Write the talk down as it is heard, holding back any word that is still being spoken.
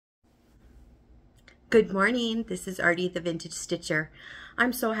Good morning. This is Artie, the Vintage Stitcher.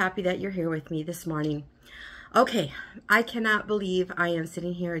 I'm so happy that you're here with me this morning. Okay, I cannot believe I am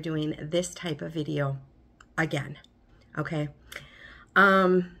sitting here doing this type of video again. Okay.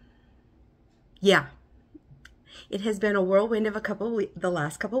 Yeah. It has been a whirlwind of the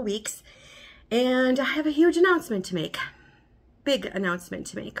last couple weeks, and I have a huge announcement to make. Big announcement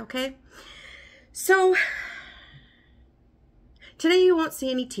to make, okay? So today you won't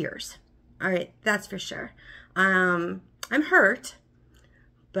see any tears. All right, that's for sure. I'm hurt,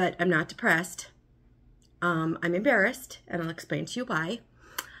 but I'm not depressed. I'm embarrassed, and I'll explain to you why.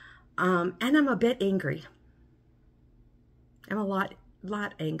 And I'm a bit angry. I'm a lot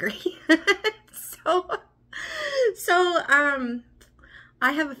angry. So I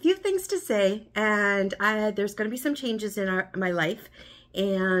have a few things to say, and there's going to be some changes in my life,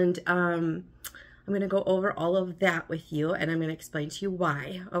 and I'm going to go over all of that with you, and I'm going to explain to you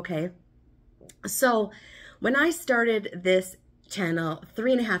why, okay? So when I started this channel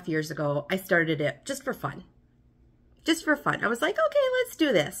 3.5 years ago, I started it just for fun. Just for fun. I was like, okay, let's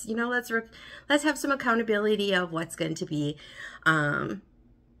do this. You know, let's have some accountability of what's going to be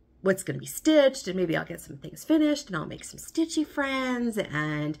stitched, and maybe I'll get some things finished, and I'll make some stitchy friends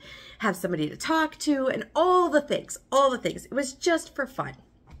and have somebody to talk to, and all the things. It was just for fun.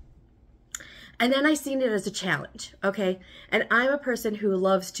 And then I seen it as a challenge, okay? And I'm a person who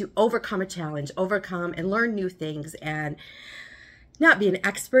loves to overcome a challenge, overcome and learn new things, and not be an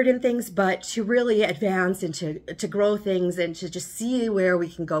expert in things, but to really advance and to grow things and to just see where we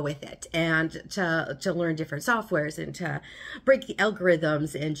can go with it, and to learn different softwares and to break the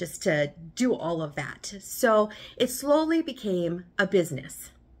algorithms and just to do all of that. So it slowly became a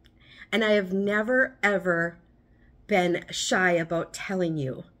business. And I have never, ever been shy about telling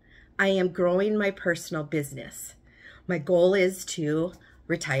you I am growing my personal business. My goal is to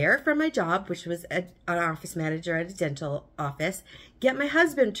retire from my job, which was an office manager at a dental office, get my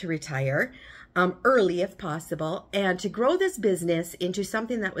husband to retire early if possible, and to grow this business into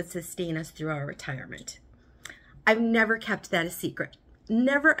something that would sustain us through our retirement. I've never kept that a secret.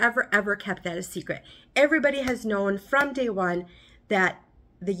 Never, ever, ever kept that a secret. Everybody has known from day one that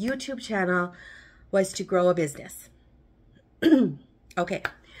the YouTube channel was to grow a business. Okay.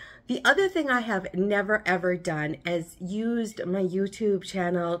 The other thing I have never, ever done is used my YouTube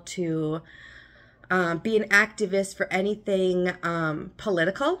channel to be an activist for anything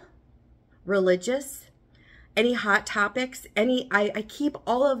political, religious, any hot topics, I keep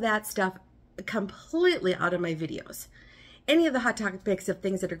all of that stuff completely out of my videos. Any of the hot topics of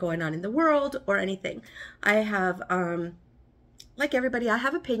things that are going on in the world or anything. I have, like everybody, I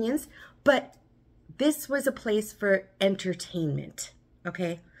have opinions, but this was a place for entertainment,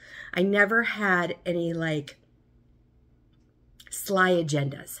 okay? I never had any like sly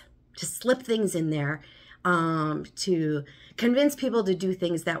agendas to slip things in there to convince people to do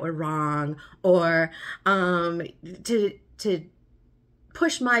things that were wrong, or to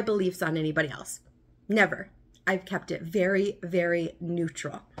push my beliefs on anybody else. Never. I've kept it very, very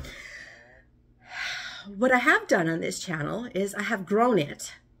neutral. What I have done on this channel is I have grown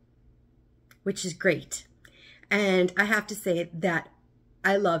it, which is great. And I have to say that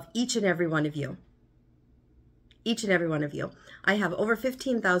I love each and every one of you. Each and every one of you. I have over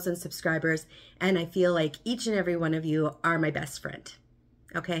 15,000 subscribers, and I feel like each and every one of you are my best friend.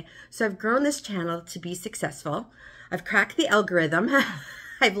 Okay, so I've grown this channel to be successful. I've cracked the algorithm.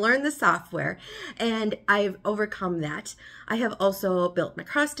 I've learned the software, and I've overcome that. I have also built my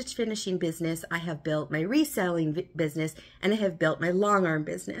cross-stitch finishing business. I have built my reselling business, and I have built my long arm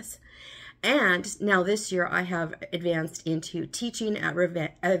business. And now this year I have advanced into teaching at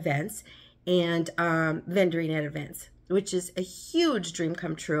events and vendoring at events, which is a huge dream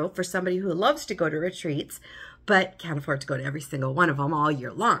come true for somebody who loves to go to retreats, but can't afford to go to every single one of them all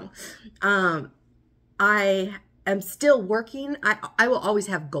year long. I am still working. I will always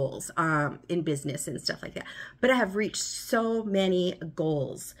have goals in business and stuff like that, but I have reached so many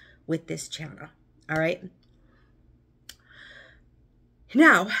goals with this channel. All right.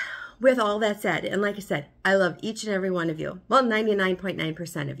 Now, with all that said, and like I said, I love each and every one of you. Well,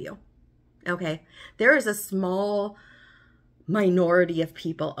 99.9% of you. Okay? There is a small minority of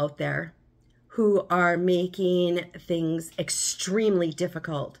people out there who are making things extremely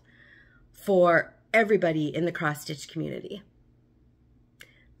difficult for everybody in the cross-stitch community.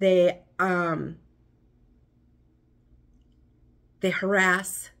 They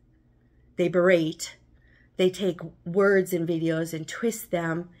harass, they berate, they take words and videos and twist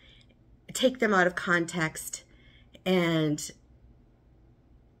them, take them out of context, and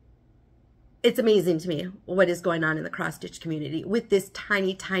it's amazing to me what is going on in the cross-stitch community with this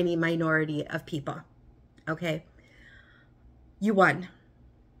tiny, tiny minority of people. okay? You won.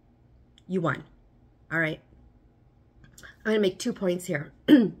 You won. All right. I'm going to make 2 points here.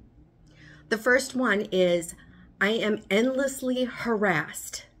 The first one is I am endlessly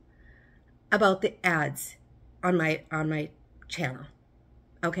harassed about the ads on my channel.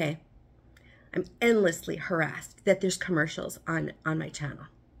 Okay? I'm endlessly harassed that there's commercials on my channel.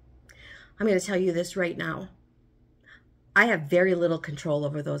 I'm going to tell you this right now. I have very little control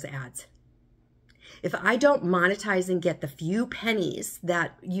over those ads. If I don't monetize and get the few pennies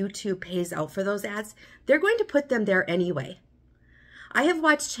that YouTube pays out for those ads, they're going to put them there anyway. I have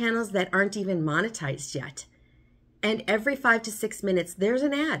watched channels that aren't even monetized yet. And every 5 to 6 minutes, there's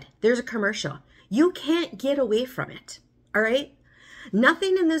an ad. There's a commercial. You can't get away from it. All right?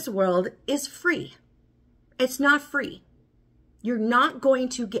 Nothing in this world is free. It's not free. You're not going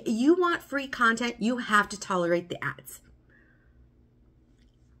to get, you want free content, you have to tolerate the ads.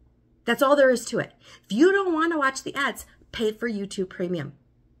 That's all there is to it. If you don't want to watch the ads, pay for YouTube Premium.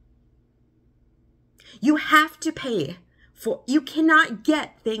 You have to pay for, you cannot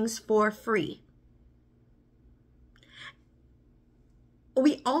get things for free.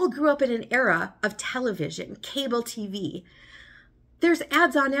 We all grew up in an era of television, cable TV. There's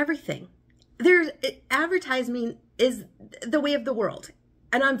ads on everything. Advertising is the way of the world.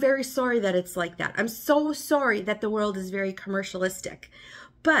 And I'm very sorry that it's like that. I'm so sorry that the world is very commercialistic.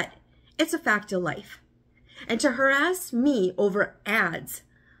 But it's a fact of life. And to harass me over ads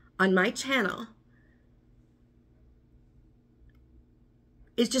on my channel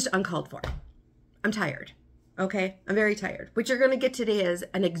is just uncalled for. I'm tired. Okay? I'm very tired. What you're going to get today is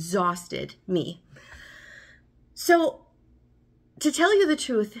an exhausted me. So, to tell you the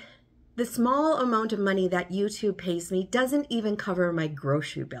truth, the small amount of money that YouTube pays me doesn't even cover my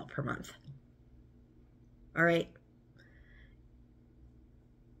grocery bill per month. All right?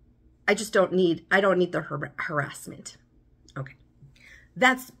 I don't need the harassment. Okay.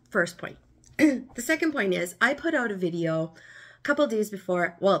 That's first point. The second point is I put out a video a couple days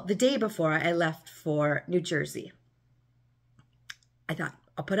before, well, the day before I left for New Jersey. I thought,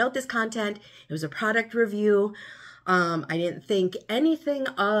 I'll put out this content. It was a product review. I didn't think anything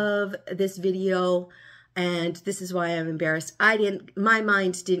of this video, and this is why I'm embarrassed. My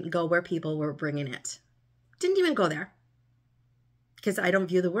mind didn't go where people were bringing it. Didn't even go there. Because I don't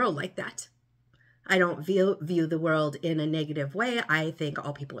view the world like that. I don't view the world in a negative way. I think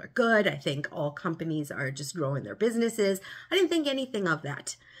all people are good. I think all companies are just growing their businesses. I didn't think anything of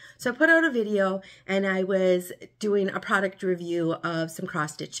that. So I put out a video and I was doing a product review of some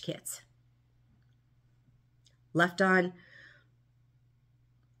cross-stitch kits. Left on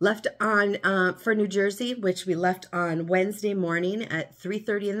for New Jersey, which we left on Wednesday morning at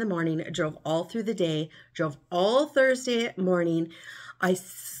 3:30 in the morning. I drove all through the day, drove all Thursday morning. I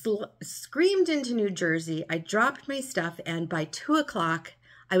screamed into New Jersey. I dropped my stuff, and by 2 o'clock,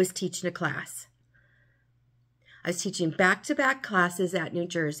 I was teaching a class. I was teaching back-to-back classes at New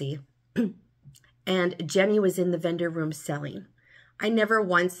Jersey, and Jenny was in the vendor room selling. I never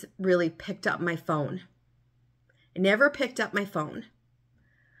once really picked up my phone. I never picked up my phone.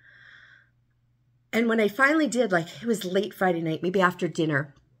 And when I finally did, like it was late Friday night, maybe after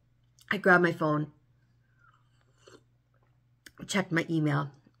dinner, I grabbed my phone, checked my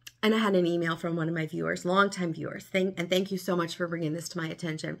email, and I had an email from one of my viewers, longtime viewers, and thank you so much for bringing this to my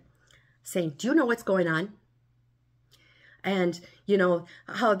attention, saying, do you know what's going on? And, you know,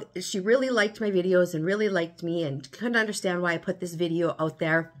 how she really liked my videos and really liked me and couldn't understand why I put this video out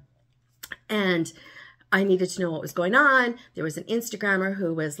there. And I needed to know what was going on. There was an Instagrammer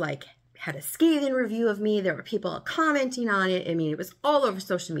who was like, had a scathing review of me. There were people commenting on it. I mean, it was all over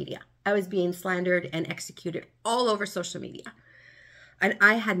social media. I was being slandered and executed all over social media. And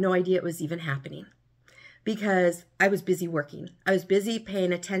I had no idea it was even happening because I was busy working. I was busy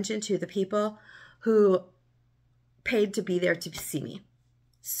paying attention to the people who paid to be there to see me.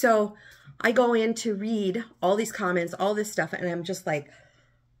 So I go in to read all these comments, all this stuff, and I'm just like,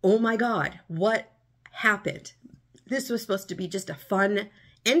 oh my God, what happened? This was supposed to be just a fun,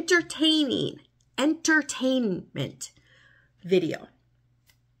 entertainment video.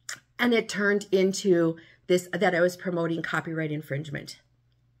 And it turned into this, that I was promoting copyright infringement.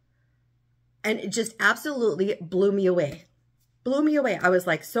 And it just absolutely blew me away. Blew me away. I was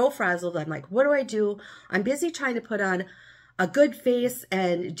like so frazzled. I'm like, what do I do? I'm busy trying to put on a good face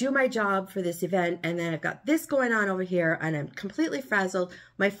and do my job for this event. And then I've got this going on over here and I'm completely frazzled.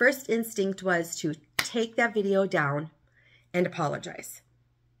 My first instinct was to take that video down and apologize.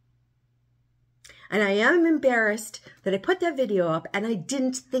 And I am embarrassed that I put that video up and I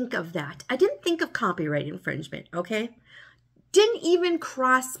didn't think of that. I didn't think of copyright infringement, okay? Didn't even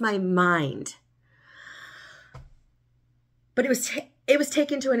cross my mind. But it was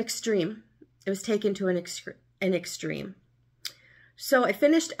taken to an extreme. It was taken to an extreme. So I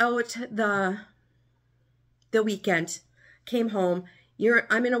finished out the weekend, came home.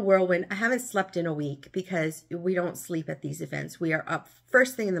 I'm in a whirlwind. I haven't slept in a week because we don't sleep at these events. We are up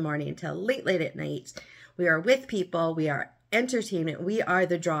first thing in the morning until late at night. We are with people. We are entertainment. We are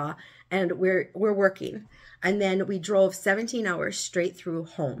the draw, and we're working. And then we drove 17 hours straight through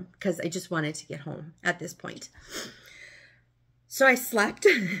home because I just wanted to get home at this point. So I slept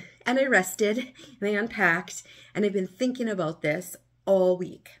and I rested and I unpacked, and I've been thinking about this all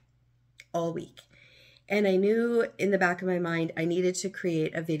week. And I knew in the back of my mind I needed to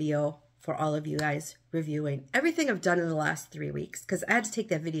create a video for all of you guys reviewing everything I've done in the last 3 weeks, because I had to take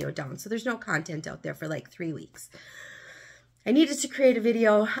that video down. So there's no content out there for like 3 weeks. I needed to create a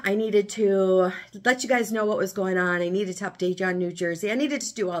video. I needed to let you guys know what was going on. I needed to update you on New Jersey. I needed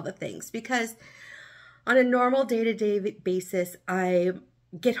to do all the things because on a normal day-to-day basis, I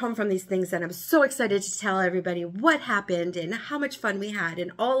get home from these things and I'm so excited to tell everybody what happened and how much fun we had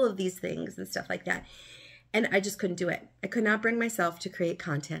and all of these things and stuff like that. And I just couldn't do it. I could not bring myself to create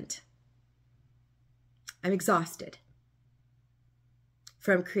content. I'm exhausted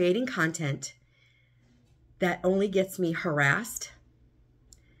from creating content that only gets me harassed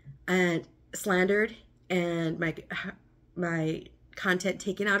and slandered and my content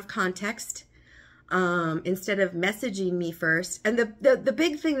taken out of context instead of messaging me first. And the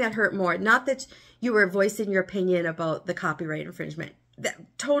big thing that hurt more, not that you were voicing your opinion about the copyright infringement.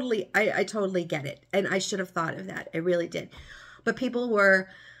 That totally, I totally get it. And I should have thought of that. I really did. But people were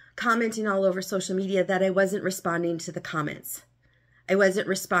commenting all over social media that I wasn't responding to the comments. I wasn't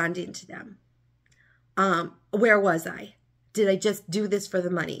responding to them. Where was I? Did I just do this for the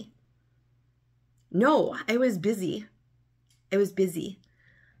money? No, I was busy. I was busy.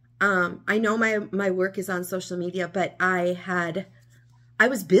 I know my work is on social media, but I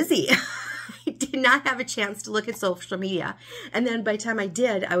was busy. I did not have a chance to look at social media. And then by the time I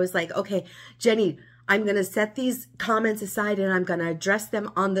did, I was like, okay, Jenny, I'm going to set these comments aside and I'm going to address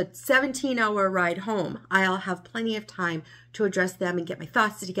them on the 17-hour ride home. I'll have plenty of time to address them and get my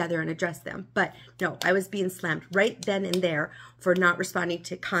thoughts together and address them. But no, I was being slammed right then and there for not responding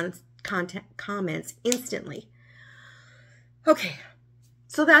to comments instantly. Okay,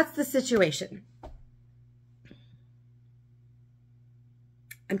 so that's the situation.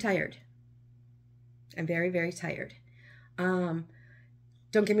 I'm tired. I'm very, very tired.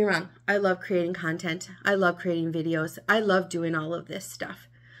 Don't get me wrong. I love creating content. I love creating videos. I love doing all of this stuff.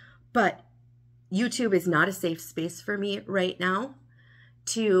 But YouTube is not a safe space for me right now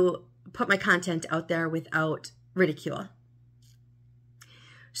to put my content out there without ridicule.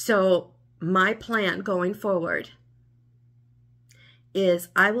 So my plan going forward is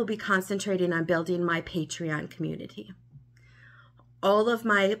I will be concentrating on building my Patreon community. All of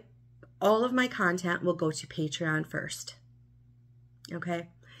my content will go to Patreon first. Okay,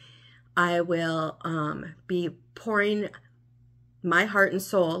 I will be pouring my heart and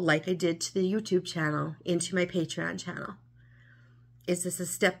soul, like I did to the YouTube channel, into my Patreon channel. Is this a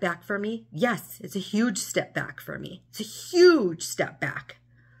step back for me? Yes, it's a huge step back for me. It's a huge step back.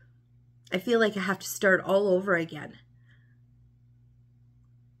 I feel like I have to start all over again.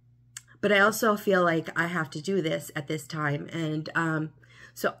 But I also feel like I have to do this at this time. And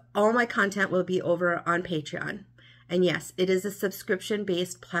so all my content will be over on Patreon. And yes, it is a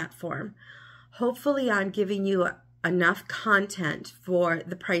subscription-based platform. Hopefully I'm giving you enough content for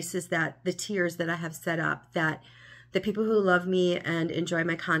the prices the tiers that I have set up, that the people who love me and enjoy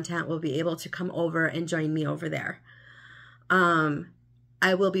my content will be able to come over and join me over there.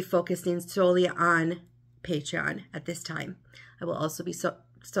 I will be focusing solely on Patreon at this time. I will also be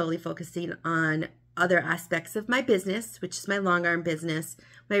solely focusing on other aspects of my business, which is my long arm business,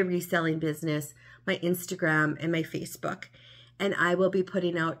 my reselling business, my Instagram, and my Facebook. And I will be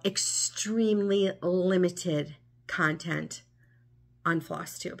putting out extremely limited content on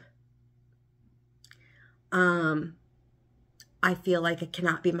FlossTube. I feel like I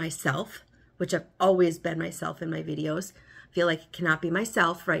cannot be myself, which I've always been myself in my videos. I feel like I cannot be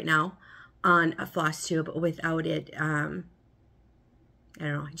myself right now on a FlossTube without it. I don't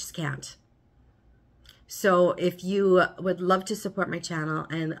know, I just can't. So if you would love to support my channel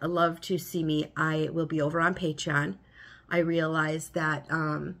and love to see me, I will be over on Patreon. I realize that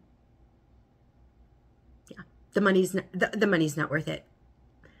yeah, the money's not worth it.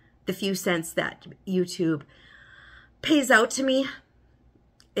 The few cents that YouTube pays out to me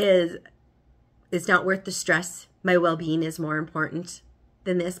is not worth the stress. My well-being is more important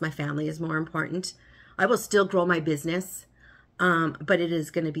than this. My family is more important. I will still grow my business, but it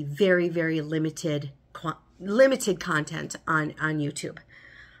is going to be very, very limited limited content on YouTube.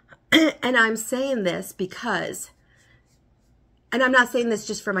 And I'm saying this because, and I'm not saying this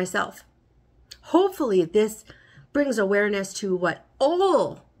just for myself. Hopefully this brings awareness to what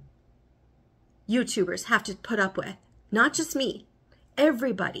all YouTubers have to put up with. Not just me,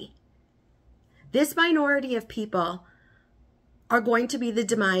 everybody. This minority of people are going to be the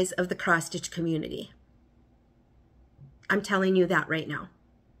demise of the cross-stitch community. I'm telling you that right now.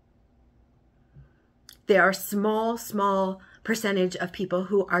 There are small percentage of people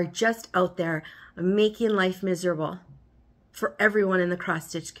who are just out there making life miserable for everyone in the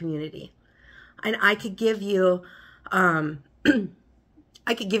cross-stitch community. And I could give you,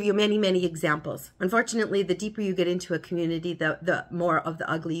 many examples. Unfortunately, the deeper you get into a community, the more of the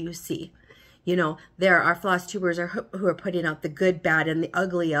ugly you see. You know, there are floss tubers who are putting out the good, bad, and the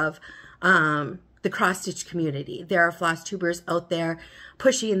ugly of the cross-stitch community. There are floss tubers out there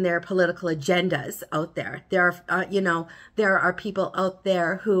pushing their political agendas out there. There are, there are people out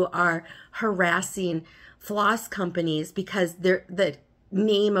there who are harassing floss companies because the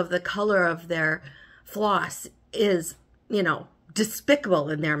name of the color of their floss is, despicable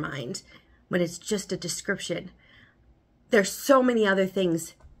in their mind when it's just a description. There's so many other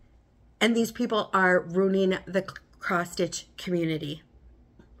things, and these people are ruining the cross-stitch community.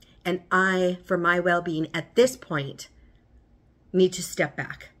 And I, for my well-being at this point, need to step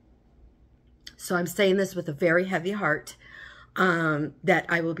back. So I'm saying this with a very heavy heart, that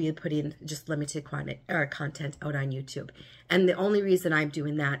I will be putting just limited content out on YouTube. And the only reason I'm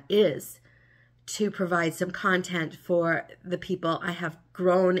doing that is to provide some content for the people I have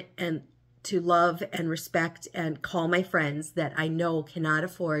grown and to love and respect and call my friends that I know cannot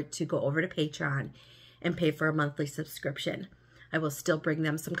afford to go over to Patreon and pay for a monthly subscription. I will still bring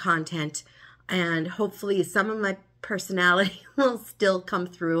them some content, and hopefully some of my personality will still come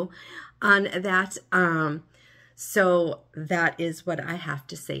through on that. So that is what I have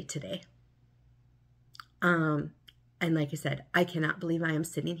to say today. And like I said, I cannot believe I am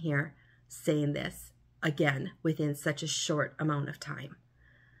sitting here saying this again within such a short amount of time.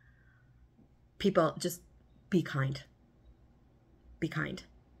 People, just be kind. Be kind.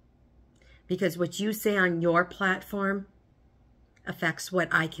 Because what you say on your platform affects what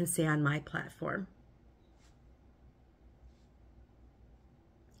I can say on my platform.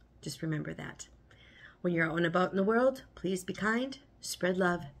 Just remember that. When you're out and about in the world, please be kind, spread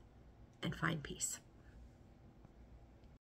love, and find peace.